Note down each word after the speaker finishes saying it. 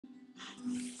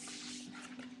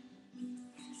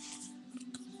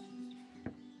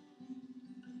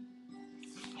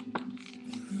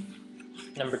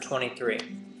Number 23.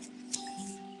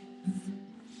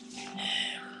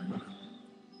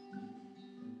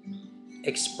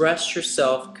 Express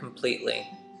yourself completely,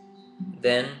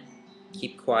 then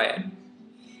keep quiet.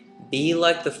 Be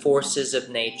like the forces of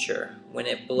nature. When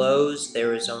it blows,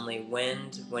 there is only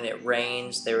wind. When it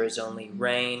rains, there is only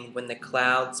rain. When the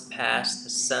clouds pass, the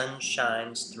sun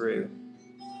shines through.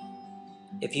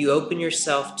 If you open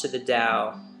yourself to the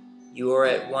Tao, you are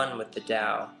at one with the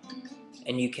Tao,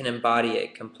 and you can embody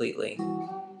it completely.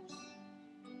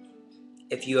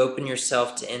 If you open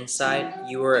yourself to insight,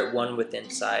 you are at one with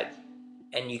insight,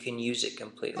 and you can use it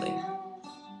completely.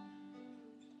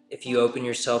 If you open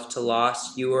yourself to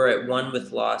loss, you are at one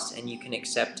with loss, and you can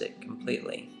accept it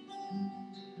completely.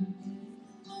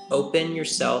 Open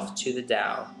yourself to the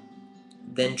Tao,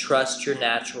 then trust your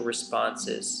natural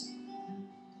responses,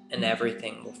 and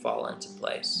everything will fall into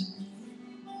place.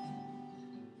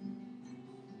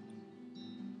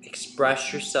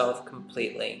 Express yourself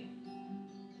completely,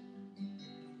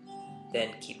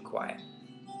 then keep quiet.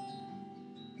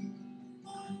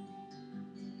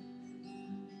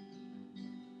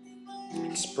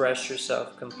 Express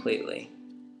yourself completely,